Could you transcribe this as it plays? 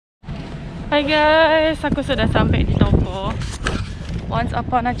Hai guys, aku sudah sampai di toko Once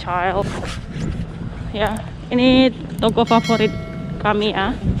Upon a Child. Ya, ini toko favorit kami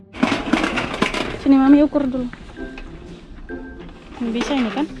ya. Sini mami ukur dulu. Ini bisa ini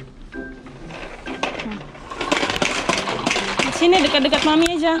kan? Nah. Sini dekat-dekat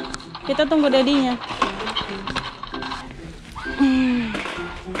mami aja. Kita tunggu dadinya.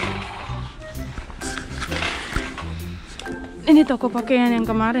 Ini toko pakaian yang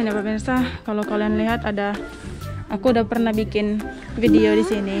kemarin ya pemirsa. Kalau kalian lihat ada, aku udah pernah bikin video di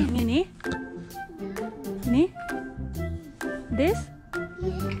sini. Ini, this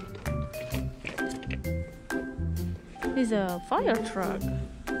is a fire truck.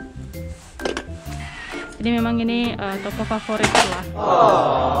 Jadi memang ini toko favorit lah.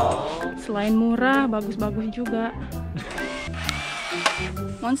 Selain murah, bagus-bagus juga.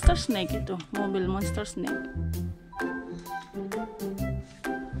 Monster Snake itu, mobil Monster Snake.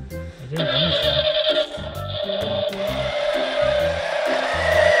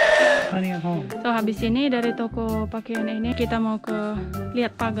 So habis ini dari toko pakaian ini kita mau ke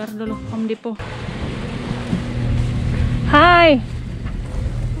lihat pagar dulu, Home Depot. Hai.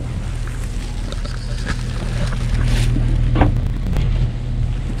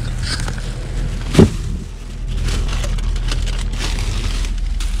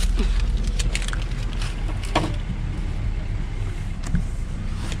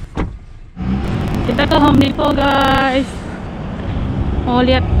 Kita ke Home Depot guys, mau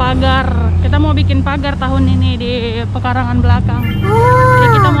lihat pagar. Kita mau bikin pagar tahun ini di pekarangan belakang. Jadi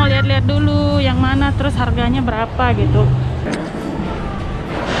kita mau lihat-lihat dulu yang mana, terus harganya berapa gitu.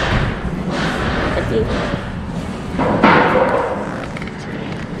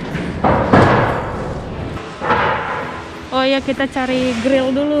 Oh ya, kita cari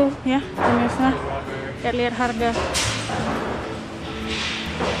grill dulu ya pemirsa, lihat-lihat harga.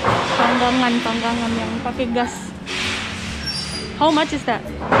 Panggangan yang pakai gas. How much is that?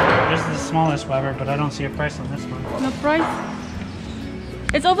 This is the smallest Weber, but I don't see a price on this one. No price?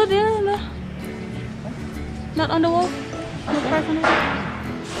 It's over there, no? Not on the wall? No price on it?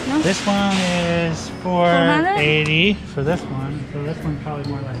 No? This one is 480 for this one. So this one's probably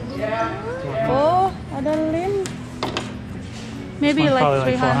more like 400. Oh, ada lin. Maybe like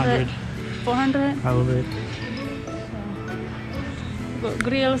 300. 400? Probably.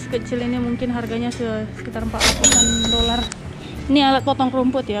 Grill sekecil ini mungkin harganya sekitar $400. Ini alat potong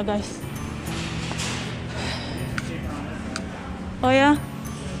rumput ya guys. Oh ya,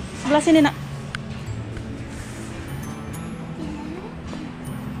 sebelah sini nak.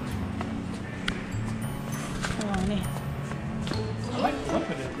 Oh nih.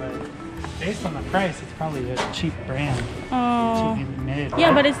 Based on the price, it's probably a cheap brand. Oh, Cheap made. yeah,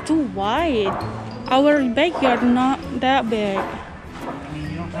 but it's too wide. Our backyard not that big. I mean,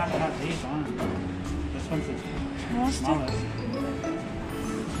 you don't have to have these on. This one's the smallest.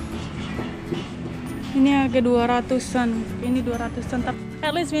 Ini harga 200-an. Ini 200-an.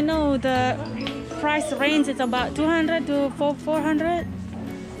 At least we know the price range is about 200 to 400.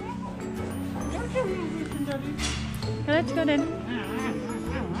 Let's go then.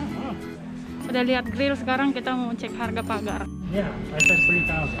 Udah lihat grill, sekarang kita mau cek harga pagar. Yeah, I said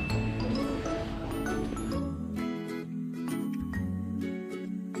 3,000.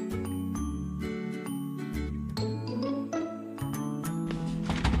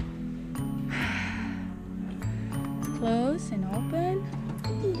 Close and open.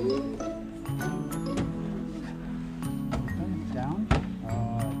 Down?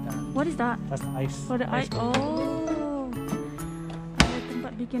 Oh, down. What is that? That's the ice. For the ice. Oh, ada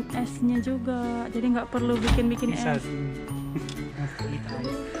tempat bikin esnya juga. Jadi nggak perlu bikin He es. says he wants to eat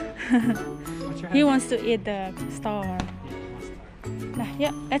ice. What's your He height? wants to eat the star. Nah,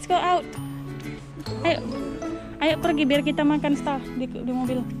 yuk, let's go out. Ayo, ayo pergi biar kita makan star di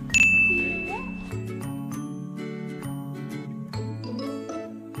mobil.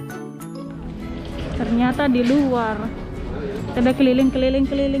 Ternyata di luar. Ada keliling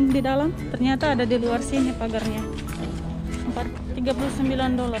di dalam. Ternyata ada di luar sini pagarnya.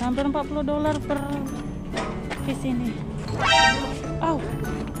 $39, hampir $40 per piece ini. Au.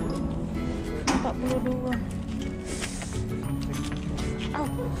 42. Au.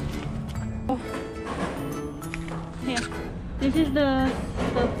 Oh. Here. This is the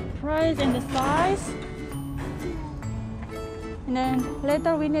price and the size. And then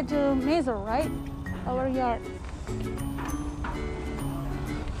later we need to measure, right? Our yard.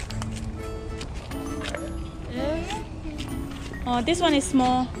 Oh, this one is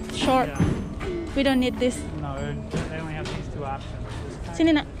small, short. Yeah. We don't need this. No, they only have these two options.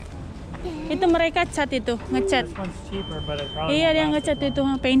 Sini nak. Itu mereka cat itu, ngecat. This one's cheaper, but it probably Iya won't dia last ngecat as itu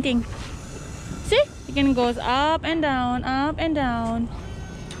long. painting. See? It can goes up and down, up and down.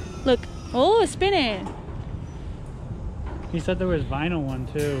 Look. Oh, spin it. He said there was vinyl one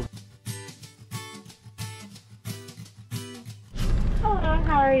too. Hello,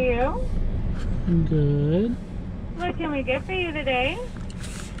 how are you? I'm good. What can we get for you today?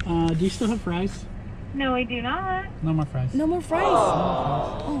 Do you still have fries? No, we do not. No more fries. No more fries.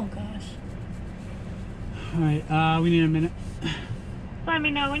 Oh gosh. Alright, we need a minute. Let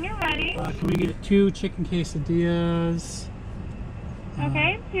me know when you're ready. Can we get 2 chicken quesadillas?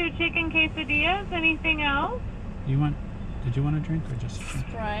 Okay, 2 chicken quesadillas. Anything else? Did you want a drink or just a drink?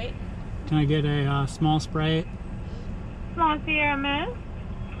 Sprite. Can I get a small Sprite? Small Sierra Mist.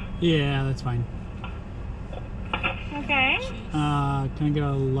 Yeah, that's fine. Okay. Can I get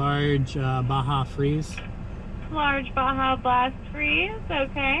a large Baja Freeze? Large Baja Blast Freeze.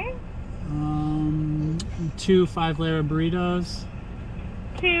 Okay. 2 5-layer burritos.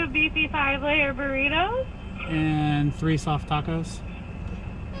 2 beefy 5-layer burritos. And 3 soft tacos.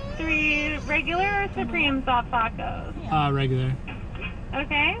 3 regular or supreme soft tacos. Regular.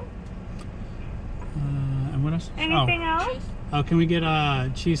 Okay. And what else? Anything else? Oh, can we get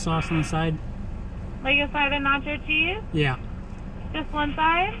cheese sauce on the side? Like a side of nacho cheese? Yeah. Just one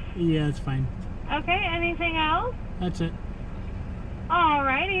side? Yeah, that's fine. Okay. Anything else? That's it.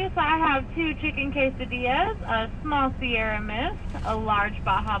 Alrighty, so I have 2 chicken quesadillas, a small Sierra Mist, a large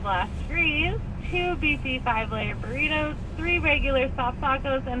Baja Blast Freeze, 2 beefy 5-layer burritos, 3 regular soft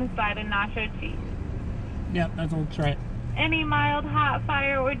tacos, and a side of nacho cheese. Yep, that's all. Try it. Any mild, hot,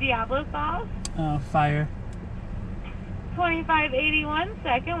 fire, or Diablo sauce? Fire. 2581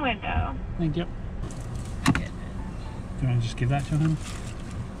 second window. Thank you. Do you want to just give that to him?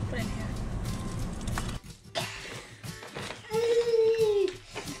 Put in here.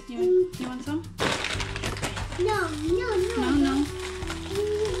 You want some? No. No.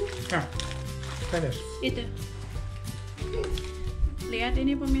 Here. Try this. Itu. Lihat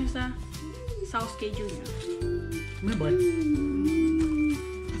ini pemirsa, saus kejunya. Come here, boy.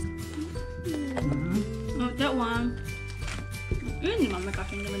 Oh, that one. Ini mama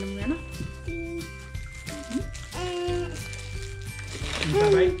kasih teman-teman. Is that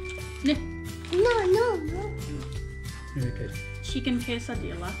right? Nih, No. Here, good. chicken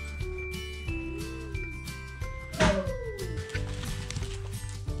quesadilla.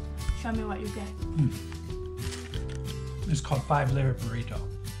 Show me what you get. It's called 5-layer burrito.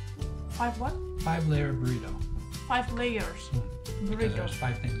 5 what? 5-layer burrito. 5 layers. Because Burrito. there's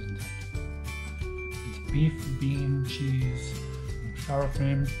 5 things inside. It's beef, bean, cheese, sour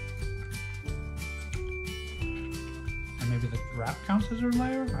cream, and maybe the wrap counts as a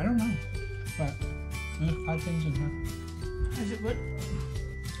layer. I don't know, but there's 5 things in here. Is it good?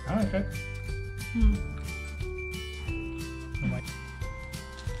 I like it. I like-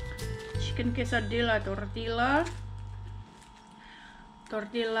 Chicken quesadilla,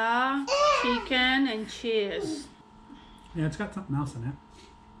 tortilla, chicken, and cheese. Yeah, it's got something else in it.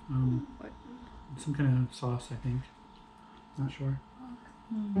 What? Some kind of sauce, I think. Not sure.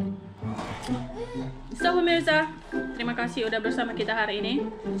 So pemirsa, terima kasih udah bersama kita hari ini.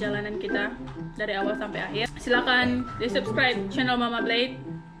 Perjalanan kita dari awal sampai akhir. Silakan di subscribe channel Mama Blade.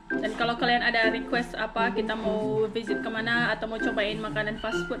 Dan kalau kalian ada request apa, kita mau visit kemana atau mau cobain makanan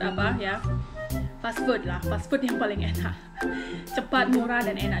fast food apa ya, fast food lah, fast food yang paling enak, cepat, murah,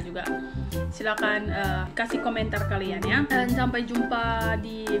 dan enak juga. Silakan kasih komentar kalian ya. Dan sampai jumpa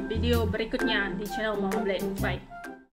di video berikutnya di channel Mama Blade. Bye.